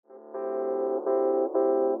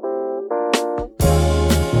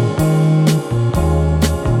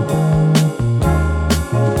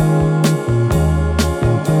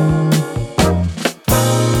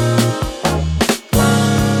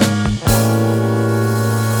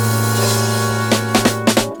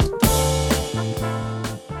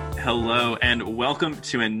welcome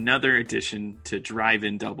to another edition to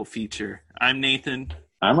Drive-In Double Feature. I'm Nathan.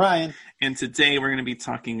 I'm Ryan. And today we're going to be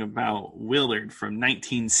talking about Willard from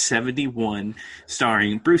 1971,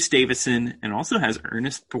 starring Bruce Davison, and also has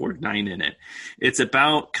Ernest Borgnine in it. It's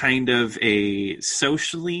about kind of a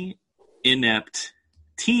socially inept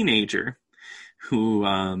teenager who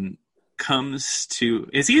comes to...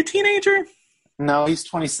 Is he a teenager? No, he's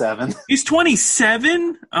 27. He's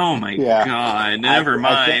 27? Oh my God, never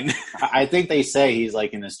mind. I think they say he's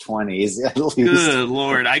like in his 20s at least. Good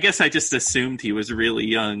Lord. I guess I just assumed he was really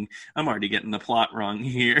young. I'm already getting the plot wrong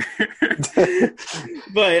here.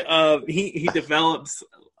 But he develops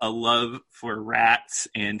a love for rats,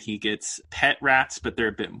 and he gets pet rats, but they're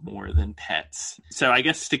a bit more than pets. So I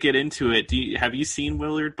guess to get into it, have you seen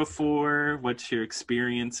Willard before? What's your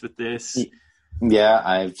experience with this? Yeah,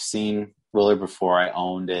 I've seen Willard before. I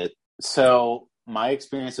owned it. So my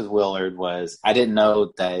experience with Willard was I didn't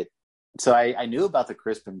know that. So I knew about the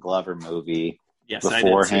Crispin Glover movie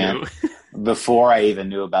beforehand, I did too. before I even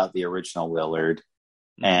knew about the original Willard.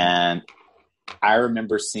 And I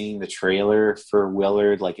remember seeing the trailer for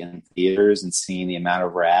Willard like in theaters and seeing the amount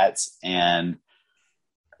of rats, and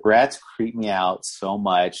rats creep me out so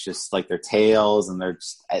much, just like their tails, and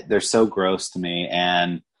they're so gross to me.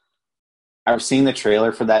 And I've seen the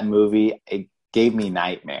trailer for that movie. It gave me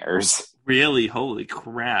nightmares. Really? Holy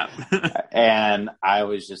crap. And I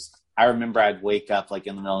remember I'd wake up like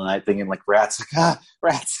in the middle of the night thinking like rats,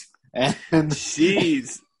 rats. And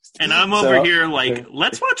jeez. And I'm over here like,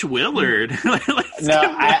 let's watch Willard.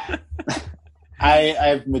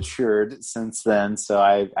 I've matured since then, so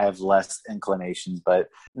I have less inclinations. But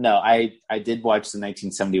no, I did watch the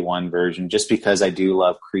 1971 version just because I do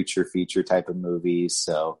love creature feature type of movies.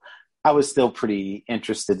 So I was still pretty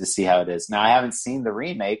interested to see how it is. Now, I haven't seen the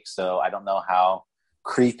remake, so I don't know how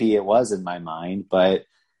creepy it was in my mind, but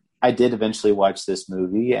I did eventually watch this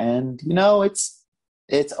movie, and,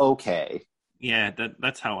 it's okay. Yeah,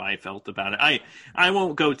 that's how I felt about it. I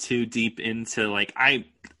won't go too deep into, like, I've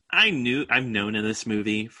known of this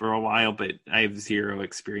movie for a while, but I have zero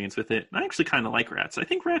experience with it. I actually kind of like rats. I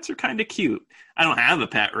think rats are kind of cute. I don't have a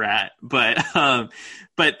pet rat, but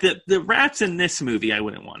the rats in this movie I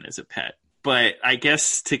wouldn't want as a pet. But I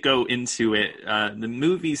guess to go into it, the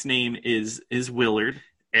movie's name is Willard,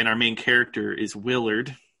 and our main character is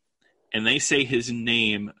Willard, and they say his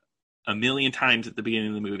name a million times at the beginning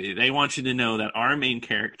of the movie. They want you to know that our main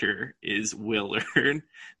character is Willard.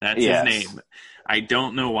 That's his name. I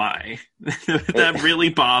don't know why. That really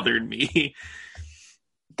bothered me.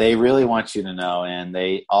 They really want you to know, and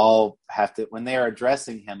they all have to, when they are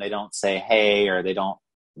addressing him, they don't say hey, or they don't,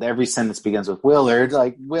 every sentence begins with Willard,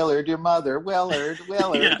 like Willard, your mother, Willard.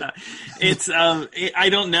 Yeah. It's I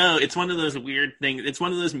don't know. It's one of those weird things. It's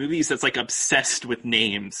one of those movies that's like obsessed with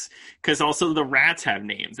names, because also the rats have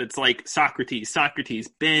names. It's like Socrates,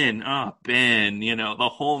 Ben, the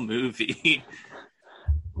whole movie.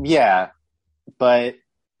 Yeah, but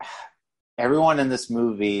everyone in this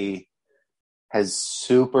movie has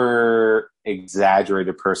super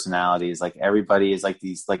exaggerated personalities. Like everybody is like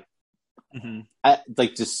these like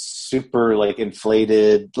like just super like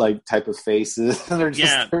inflated like type of faces. They're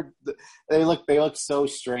just they look so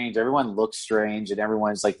strange. Everyone looks strange, and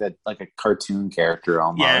everyone's like that, like a cartoon character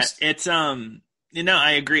almost. Yeah, it's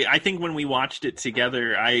I agree. I think when we watched it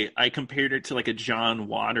together, I compared it to like a John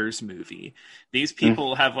Waters movie. These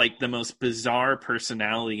people have like the most bizarre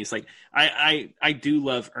personalities. Like I do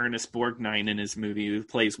love Ernest Borgnine in his movie, who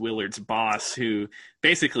plays Willard's boss, who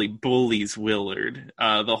basically bullies Willard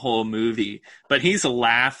the whole movie. But he's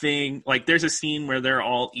laughing. Like there's a scene where they're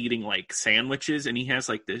all eating like sandwiches, and he has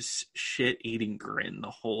like this shit-eating grin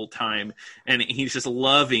the whole time, and he's just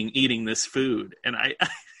loving eating this food. And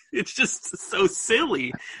it's just so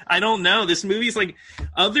silly. I don't know. This movie's like,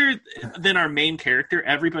 other than our main character,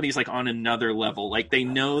 everybody's like on another level. Like they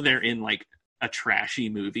know they're in like a trashy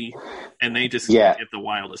movie, and they just get the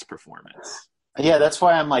wildest performance. Yeah, that's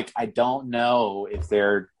why I'm like, I don't know if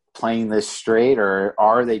they're playing this straight, or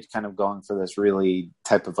are they kind of going for this really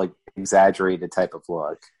type of like exaggerated type of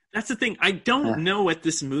look? That's the thing. I don't know what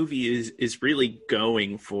this movie is really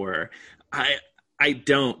going for. I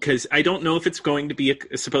don't, because I don't know if it's going to be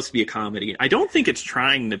supposed to be a comedy. I don't think it's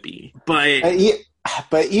trying to be, but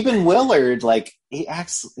but even Willard, like he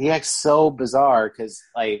acts so bizarre, because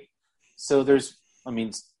like, so there's,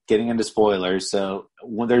 getting into spoilers. So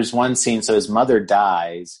there's one scene, so his mother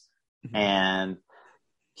dies, and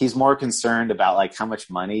he's more concerned about like how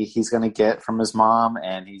much money he's going to get from his mom,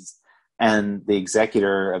 and the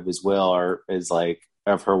executor of his will is like,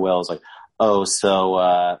 oh,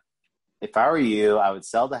 so if I were you, I would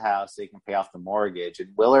sell the house so you can pay off the mortgage. And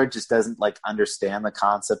Willard just doesn't like understand the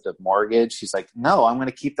concept of mortgage. He's like, no, I'm going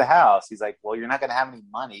to keep the house. He's like, well, you're not going to have any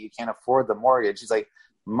money. You can't afford the mortgage. He's like,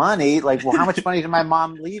 money? Like, well, how much money did my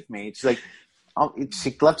mom leave me? She's like, oh,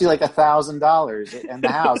 she left you like $1,000 in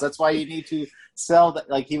the house. That's why you need to sell that.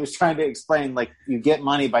 Like he was trying to explain, like you get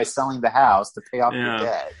money by selling the house to pay off your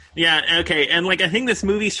debt. Yeah, okay. And like I think this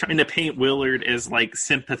movie's trying to paint Willard as like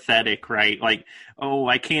sympathetic, right? Like, oh,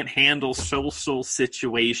 I can't handle social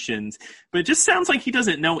situations. But it just sounds like he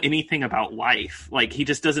doesn't know anything about life. Like he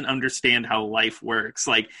just doesn't understand how life works.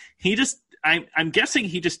 Like he just I'm guessing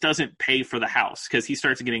he just doesn't pay for the house because he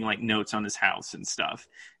starts getting like notes on his house and stuff.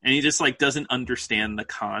 And he just like doesn't understand the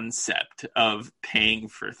concept of paying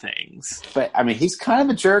for things. But I mean, he's kind of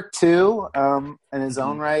a jerk too, in his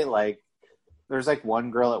own right. Like there's like one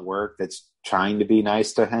girl at work that's trying to be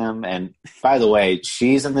nice to him. And by the way,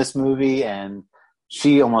 she's in this movie and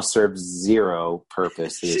she almost serves zero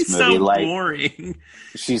purpose to this She's movie. So like boring.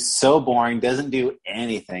 She's so boring, doesn't do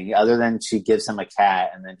anything other than she gives him a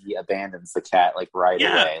cat and then he abandons the cat like right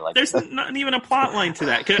away. Like there's not even a plot line to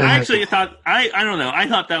that. Cause I actually thought, I don't know, I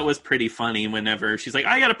thought that was pretty funny whenever she's like,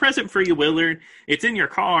 I got a present for you, Willard. It's in your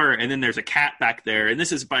car. And then there's a cat back there. And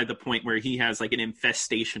this is by the point where he has like an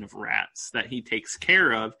infestation of rats that he takes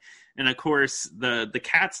care of. And of course, the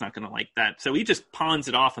cat's not going to like that. So he just pawns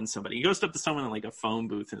it off on somebody. He goes up to someone in like a phone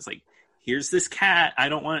booth and is like, here's this cat. I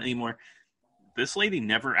don't want it anymore. This lady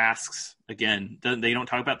never asks again. They don't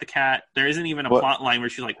talk about the cat. There isn't even a plot line where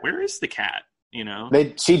she's like, where is the cat? You know?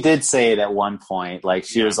 She did say it at one point. Like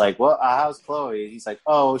she was like, well, how's Chloe? He's like,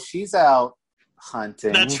 oh, she's out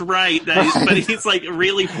hunting. That's right. But he's like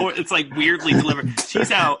really poor. It's like weirdly delivered.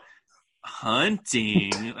 She's out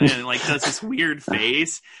hunting and like does this weird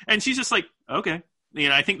face and she's just like, okay, you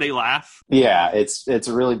know, I think they laugh. Yeah, it's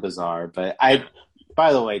really bizarre. But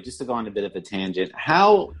by the way, just to go on a bit of a tangent,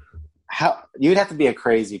 how you'd have to be a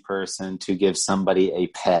crazy person to give somebody a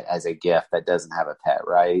pet as a gift that doesn't have a pet,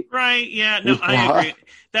 right? Right. Yeah, no, I agree.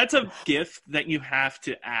 That's a gift that you have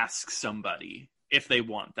to ask somebody if they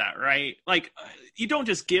want that, right? Like you don't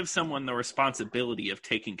just give someone the responsibility of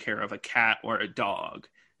taking care of a cat or a dog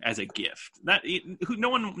as a gift.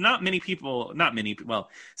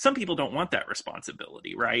 Some people don't want that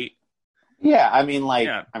responsibility, right? Yeah, I mean,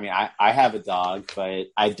 I have a dog, but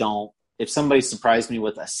I don't. If somebody surprised me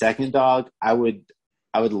with a second dog, I would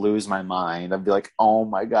lose my mind. I'd be like, oh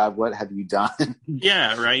my God, what have you done?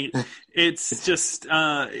 Yeah, right. It's just,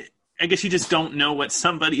 I guess you just don't know what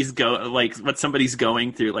somebody's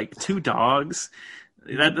going through. Like 2 dogs.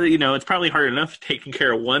 That, you know, it's probably hard enough taking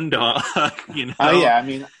care of one dog, you know? Oh yeah.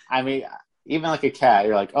 I mean, even like a cat,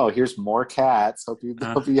 you're like, oh, here's more cats. Hope you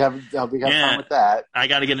have fun with that. I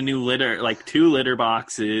got to get a new litter, like 2 litter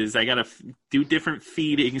boxes. I got to do different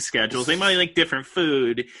feeding schedules. They might like different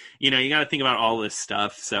food. You know, you got to think about all this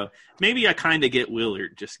stuff. So maybe I kind of get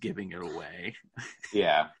Willard just giving it away.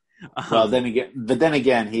 Yeah. Well, then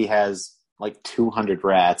again, he has like 200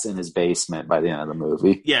 rats in his basement by the end of the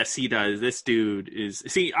movie. Yes, he does. This dude is...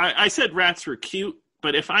 See, I said rats were cute,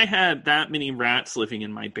 but if I had that many rats living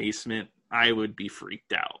in my basement, I would be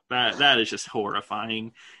freaked out. That is just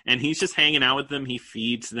horrifying. And he's just hanging out with them. He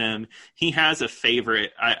feeds them. He has a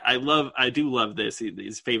favorite. I do love this.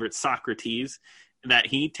 His favorite, Socrates, that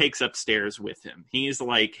he takes upstairs with him. He's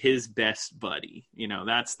like his best buddy. You know,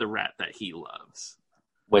 that's the rat that he loves.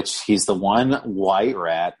 Which he's the one white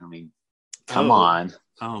rat. I mean, come on.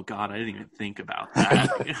 Oh, God, I didn't even think about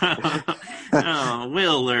that. Oh,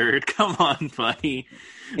 Willard, come on, buddy.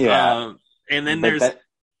 Yeah. And then but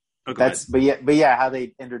how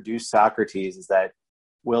they introduce Socrates is that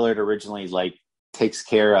Willard originally like takes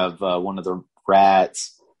care of one of the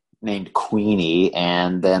rats named Queenie,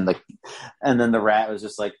 and then the rat was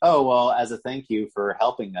just like, oh, well, as a thank you for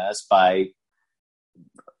helping us by...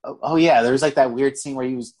 Oh yeah, there was like that weird scene where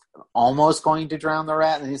he was almost going to drown the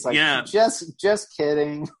rat, and he's like, just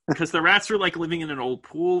kidding. Because the rats were like living in an old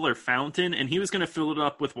pool or fountain, and he was going to fill it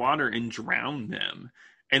up with water and drown them.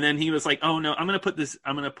 And then he was like, oh no, I'm going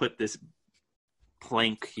to put this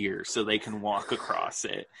plank here so they can walk across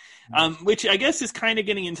it. Which I guess is kind of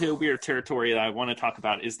getting into a weird territory that I want to talk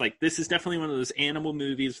about. Is like, this is definitely one of those animal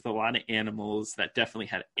movies with a lot of animals that definitely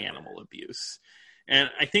had animal abuse. And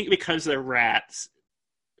I think because they're rats,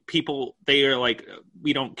 they are like,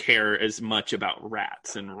 we don't care as much about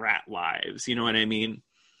rats and rat lives. You know what I mean?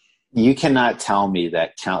 You cannot tell me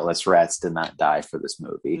that countless rats did not die for this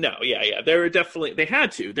movie. No, yeah. There were definitely, they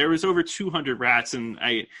had to. There was over 200 rats, and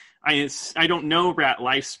I don't know rat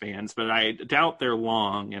lifespans, but I doubt they're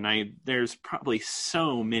long, and there's probably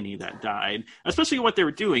so many that died, especially what they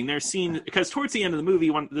were doing. They're seen, because towards the end of the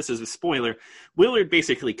movie, this is a spoiler, Willard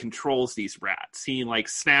basically controls these rats. He like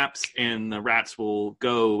snaps, and the rats will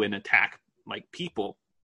go and attack like people.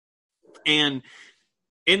 And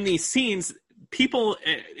in these scenes, people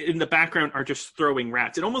in the background are just throwing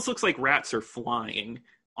rats. It almost looks like rats are flying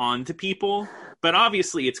onto people, but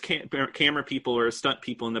obviously it's camera people or stunt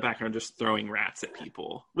people in the background just throwing rats at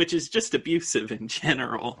people, which is just abusive in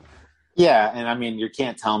general. Yeah, and I mean, you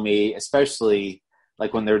can't tell me, especially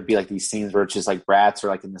like when there would be like these scenes where it's just like rats are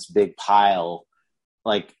like in this big pile,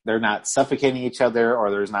 like they're not suffocating each other, or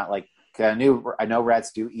there's not like I know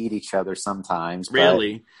rats do eat each other sometimes.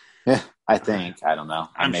 Really? Yeah, I think. I don't know.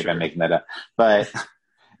 I'm making that up. But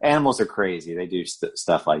animals are crazy. They do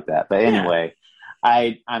stuff like that. But anyway,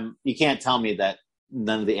 you can't tell me that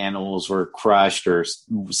none of the animals were crushed or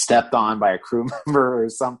stepped on by a crew member or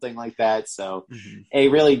something like that. So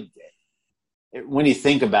when you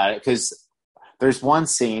think about it, because there's one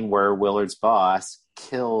scene where Willard's boss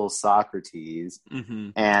kills Socrates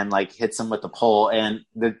and like hits him with the pole. And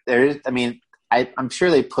I'm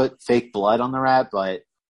sure they put fake blood on the rat, but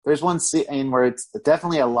there's one scene where it's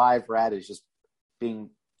definitely a live rat is just being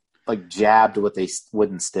like jabbed with a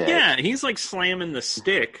wooden stick. Yeah, he's like slamming the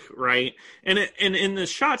stick, right? And in the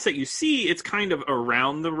shots that you see, it's kind of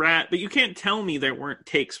around the rat, but you can't tell me there weren't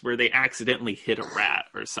takes where they accidentally hit a rat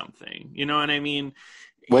or something. You know what I mean?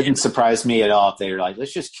 Wouldn't surprise me at all if they were like,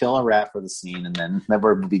 let's just kill a rat for the scene and then that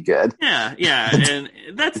would be good. Yeah, and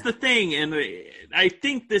that's the thing. And I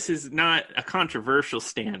think this is not a controversial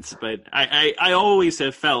stance, but I always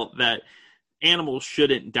have felt that animals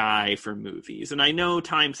shouldn't die for movies. And I know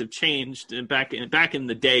times have changed. And back in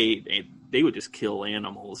the day, they would just kill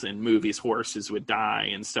animals in movies. Horses would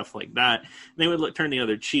die and stuff like that. They would turn the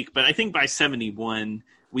other cheek. But I think by 1971,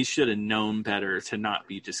 we should have known better to not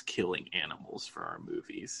be just killing animals for our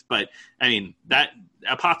movies. But I mean, that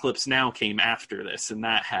Apocalypse Now came after this, and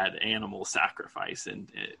that had animal sacrifice in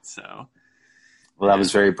it. So, well, that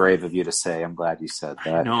was very brave of you to say. I'm glad you said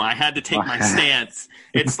that. No, I had to take my stance.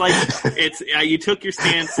 It's like you took your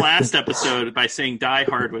stance last episode by saying Die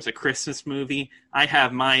Hard was a Christmas movie. I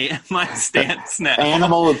have my stance now.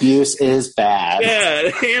 Animal abuse is bad.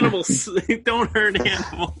 Yeah, animals don't hurt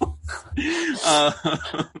animals.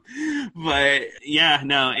 But yeah,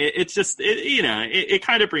 no, it's just it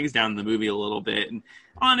kind of brings down the movie a little bit. And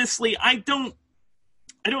honestly, I don't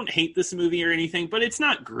hate this movie or anything, but it's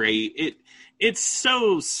not great. It's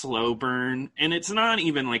so slow burn, and it's not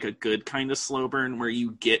even like a good kind of slow burn where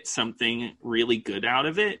you get something really good out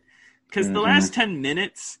of it. Because the last 10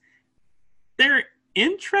 minutes, they're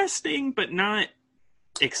interesting, but not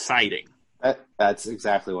exciting. That's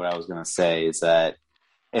exactly what I was going to say, is that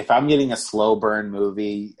if I'm getting a slow burn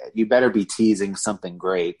movie, you better be teasing something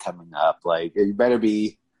great coming up. Like, you better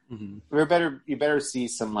be... You better see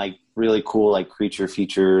some like really cool like creature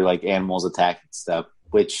feature, like animals attacking stuff,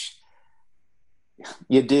 which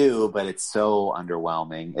you do, but it's so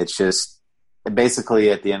underwhelming. It's just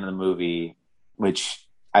basically at the end of the movie, which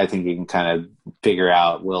I think you can kind of figure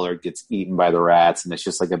out, Willard gets eaten by the rats, and it's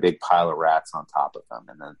just like a big pile of rats on top of them,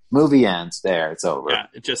 and the movie ends there. It's over. Yeah,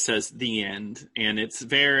 it just says the end, and it's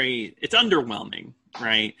underwhelming,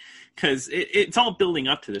 right? Because it's all building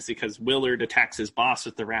up to this, because Willard attacks his boss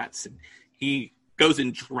with the rats, and he goes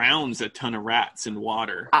and drowns a ton of rats in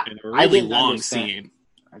water in a really long scene.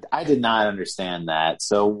 I did not understand that.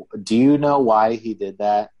 So do you know why he did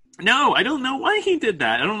that? No, I don't know why he did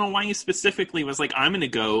that. I don't know why he specifically was like, I'm going to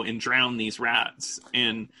go and drown these rats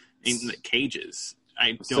in the cages.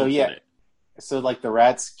 I don't get it. So like the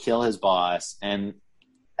rats kill his boss, and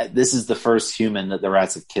this is the first human that the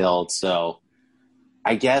rats have killed. So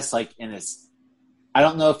I guess like I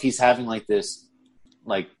don't know if he's having like this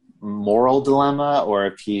like moral dilemma, or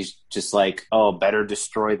if he's just like, oh, better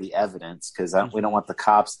destroy the evidence because we don't want the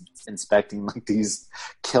cops inspecting like these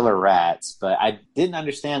killer rats. But I didn't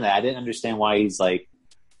understand that. I didn't understand why he's like,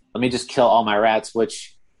 let me just kill all my rats,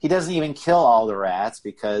 which he doesn't even kill all the rats,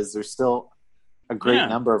 because there's still a great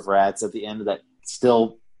number of rats at the end that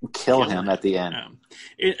still kill him at the end.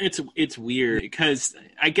 Yeah. It's weird, because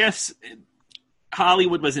I guess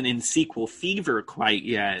Hollywood wasn't in sequel fever quite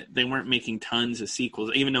yet. They weren't making tons of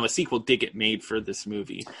sequels, even though a sequel did get made for this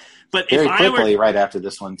movie. But very quickly, right after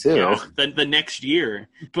this one too. Yeah, the next year.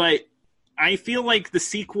 But I feel like the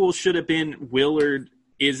sequel should have been Willard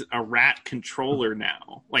is a rat controller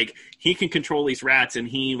now. Like, he can control these rats, and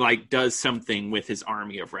he like does something with his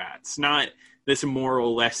army of rats. Not this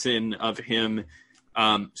moral lesson of him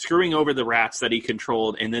screwing over the rats that he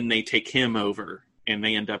controlled, and then they take him over and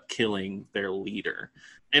they end up killing their leader.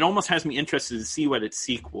 It almost has me interested to see what its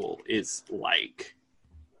sequel is like.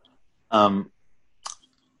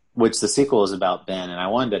 Which the sequel is about Ben, and I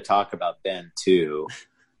wanted to talk about Ben too.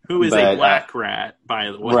 Who is a black rat,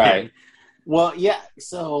 by the way. Right. Well, yeah.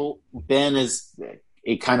 So Ben is.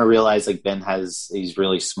 He kind of realized like he's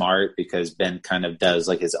really smart because Ben kind of does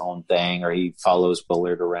like his own thing, or he follows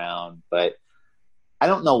Willard around. But I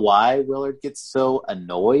don't know why Willard gets so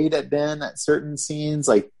annoyed at Ben at certain scenes.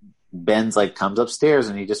 Like Ben's like comes upstairs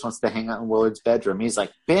and he just wants to hang out in Willard's bedroom. He's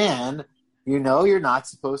like, Ben, you know you're not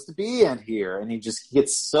supposed to be in here, and he just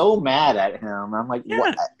gets so mad at him. I'm like,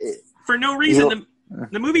 what? For no reason.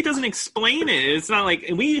 The movie doesn't explain it. It's not like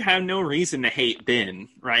we have no reason to hate Ben,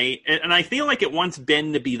 right? And I feel like it wants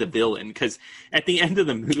Ben to be the villain because at the end of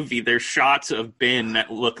the movie, there's shots of Ben that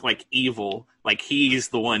look like evil, like he's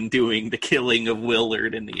the one doing the killing of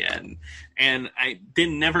Willard in the end. And I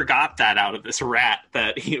never got that out of this rat,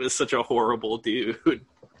 that he was such a horrible dude.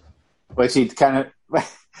 Which he kind of,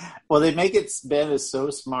 well, they make it, Ben is so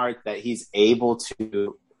smart that he's able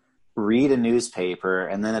to read a newspaper,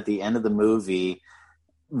 and then at the end of the movie,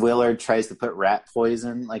 Willard tries to put rat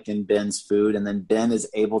poison like in Ben's food, and then Ben is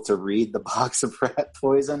able to read the box of rat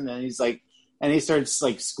poison, and he's like, and he starts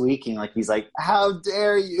like squeaking, like he's like, "How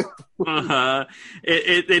dare you!"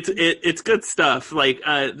 It's good stuff. Like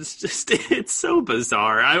it's so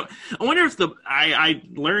bizarre. I wonder if I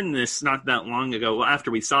learned this not that long ago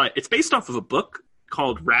after we saw it. It's based off of a book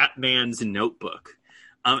called Rat Man's Notebook.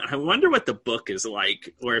 I wonder what the book is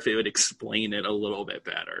like, or if it would explain it a little bit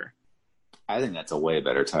better. I think that's a way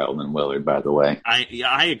better title than Willard, by the way.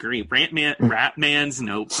 I agree. Rat Man's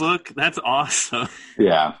Notebook. That's awesome.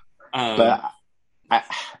 Yeah, but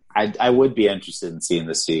I would be interested in seeing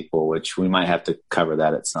the sequel, which we might have to cover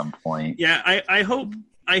that at some point. Yeah, I hope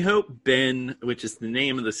Ben, which is the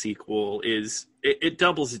name of the sequel, it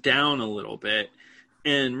doubles down a little bit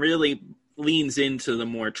and really leans into the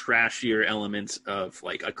more trashier elements of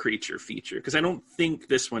like a creature feature, because I don't think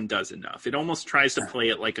this one does enough. It almost tries to play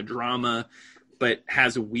it like a drama, but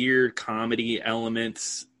has weird comedy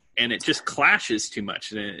elements, and it just clashes too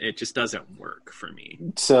much, and it just doesn't work for me.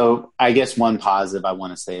 So I guess one positive I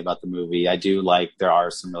want to say about the movie, I do like there are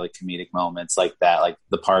some really comedic moments like that, like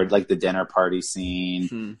the dinner party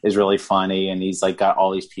scene is really funny, and he's like got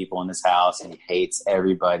all these people in his house and he hates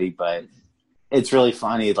everybody, but it's really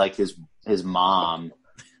funny. Like his mom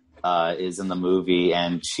is in the movie,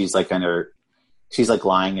 and she's like she's like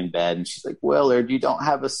lying in bed, and she's like, "Willard, you don't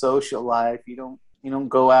have a social life. You don't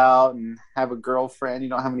go out and have a girlfriend. You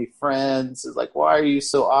don't have any friends. It's like, why are you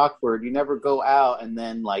so awkward? You never go out." And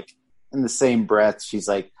then like in the same breath, she's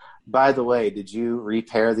like, "By the way, did you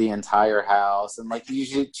repair the entire house?" And like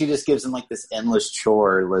she just gives him like this endless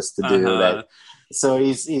chore list to do that. So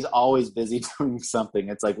he's always busy doing something.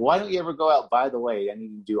 It's like, why don't you ever go out? By the way, I need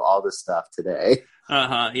to do all this stuff today.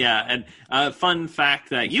 Yeah. And fun fact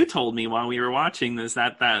that you told me while we were watching this,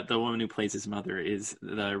 that the woman who plays his mother is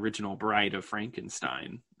the original Bride of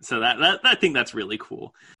Frankenstein. So that I think that's really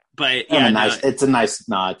cool. But yeah, it's a nice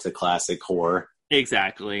nod to classic horror.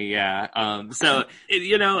 Exactly. Yeah. So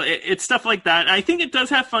it's stuff like that. I think it does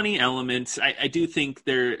have funny elements. I do think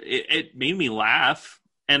it made me laugh.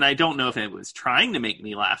 And I don't know if it was trying to make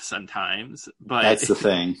me laugh sometimes, but that's the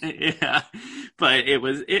thing. Yeah, but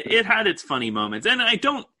it had its funny moments, and I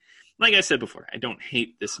don't, like I said before, I don't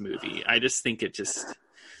hate this movie. I just think it just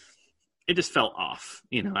fell off.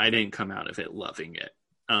 I didn't come out of it loving it.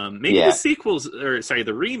 Maybe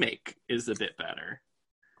the remake is a bit better.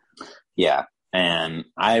 Yeah. And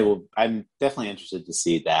I'm definitely interested to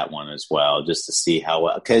see that one as well, just to see how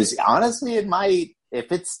well, because honestly, it might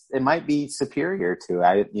be superior to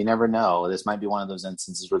it. You never know. This might be one of those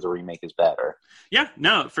instances where the remake is better. Yeah,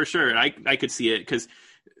 no, for sure. I could see it, because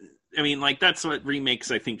I mean, like, that's what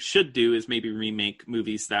remakes I think should do, is maybe remake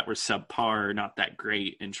movies that were subpar, not that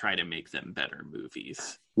great, and try to make them better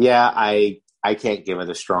movies. Yeah, I can't give it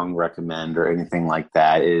a strong recommend or anything like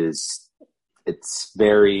that. It's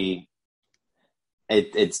very.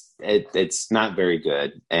 It's not very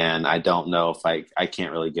good, and I don't know if I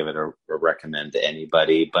can't really give it a recommend to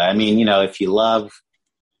anybody. But I mean, if you love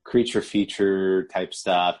creature feature type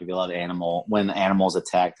stuff, if you love when animals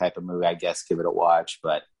attack type of movie, I guess give it a watch.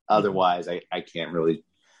 But otherwise, I can't really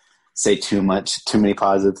say too many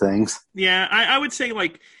positive things. Yeah, I would say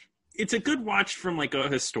like it's a good watch from like a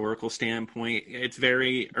historical standpoint. It's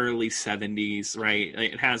very early 70s, right?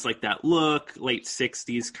 It has like that look, late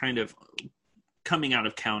 60s kind of coming out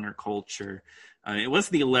of counterculture. It was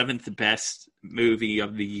the 11th best movie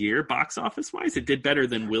of the year, box office wise. It did better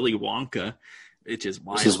than Willy Wonka, which is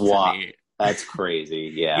wild to me. That's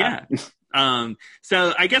crazy. Yeah.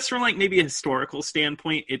 So I guess from like maybe a historical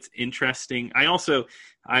standpoint, it's interesting. I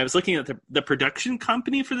was looking at the production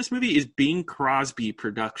company for this movie is Bing Crosby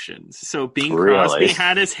Productions. So Bing Crosby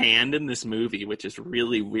had his hand in this movie, which is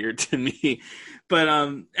really weird to me. But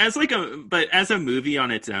as a movie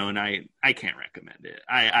on its own, I can't recommend it.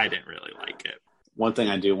 I didn't really like it. One thing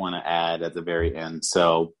I do want to add at the very end.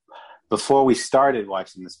 So before we started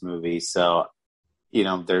watching this movie, so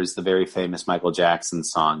there's the very famous Michael Jackson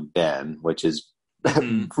song Ben, which is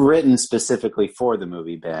written specifically for the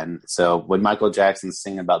movie Ben. So when Michael Jackson's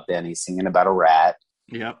singing about Ben, he's singing about a rat.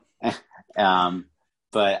 Yep.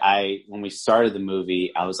 But when we started the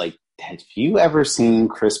movie, I was like, have you ever seen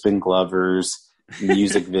Crispin Glover's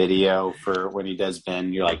music video for when he does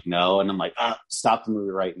Ben? You're like, no. And I'm like, stop the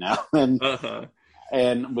movie right now.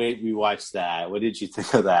 And we watched that. What did you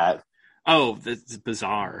think of that? Oh, that's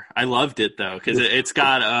bizarre. I loved it though, because it's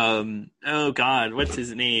got oh god, what's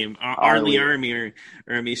his name?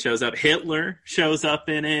 Army shows up. Hitler shows up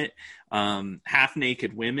in it. Half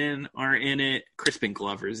naked women are in it. Crispin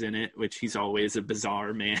Glover's in it, which he's always a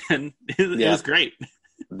bizarre man. It was great.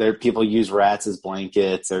 People use rats as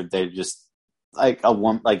blankets, or they're just like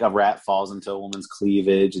a rat falls into a woman's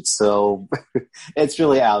cleavage. It's so it's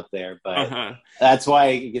really out there, but that's why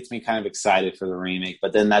it gets me kind of excited for the remake.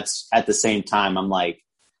 But then that's at the same time, I'm like,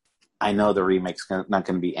 I know the remake's not going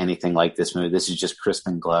to be anything like this movie. This is just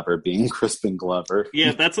Crispin Glover being Crispin Glover.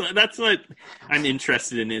 Yeah, that's what I'm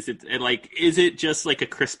interested in. Is it just like a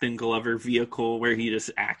Crispin Glover vehicle where he just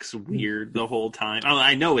acts weird the whole time? Oh,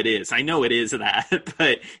 I know it is that,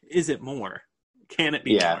 but is it more? Can it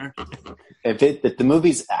be more? If the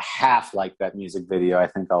movie's half like that music video, I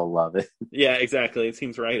think I'll love it. Yeah, exactly. It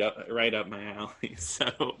seems right up my alley.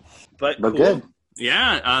 So, but cool. Good.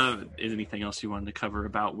 Yeah. Is anything else you wanted to cover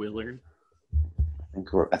about Willard? I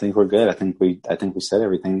think we're good. I think we said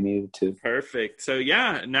everything we needed to. Perfect. So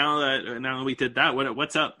yeah, now that we did that,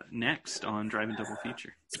 what's up next on Drive-In Double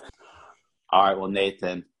Feature? All right. Well,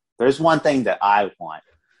 Nathan, there's one thing that I want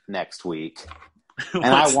next week, and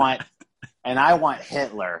I want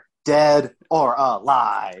Hitler dead or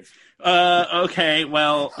alive. Okay.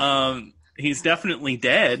 Well, he's definitely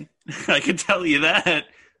dead. I can tell you that.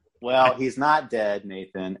 Well, he's not dead,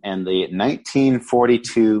 Nathan. And the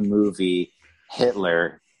 1942 movie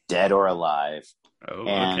Hitler, Dead or Alive. Oh,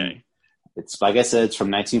 and okay. It's like I said, it's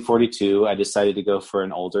from 1942. I decided to go for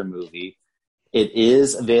an older movie. It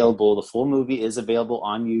is available. The full movie is available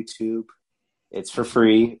on YouTube. It's for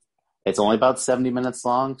free. It's only about 70 minutes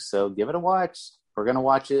long, so give it a watch. We're going to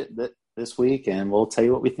watch it this week, and we'll tell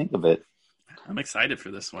you what we think of it. I'm excited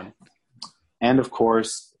for this one. And, of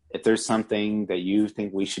course, if there's something that you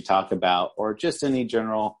think we should talk about or just any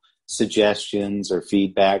general suggestions or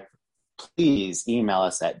feedback, please email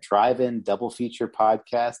us at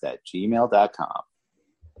driveindoublefeaturepodcast@gmail.com.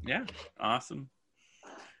 Yeah, awesome.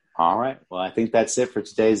 All right. Well, I think that's it for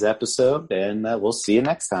today's episode, and we'll see you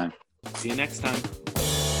next time. See you next time.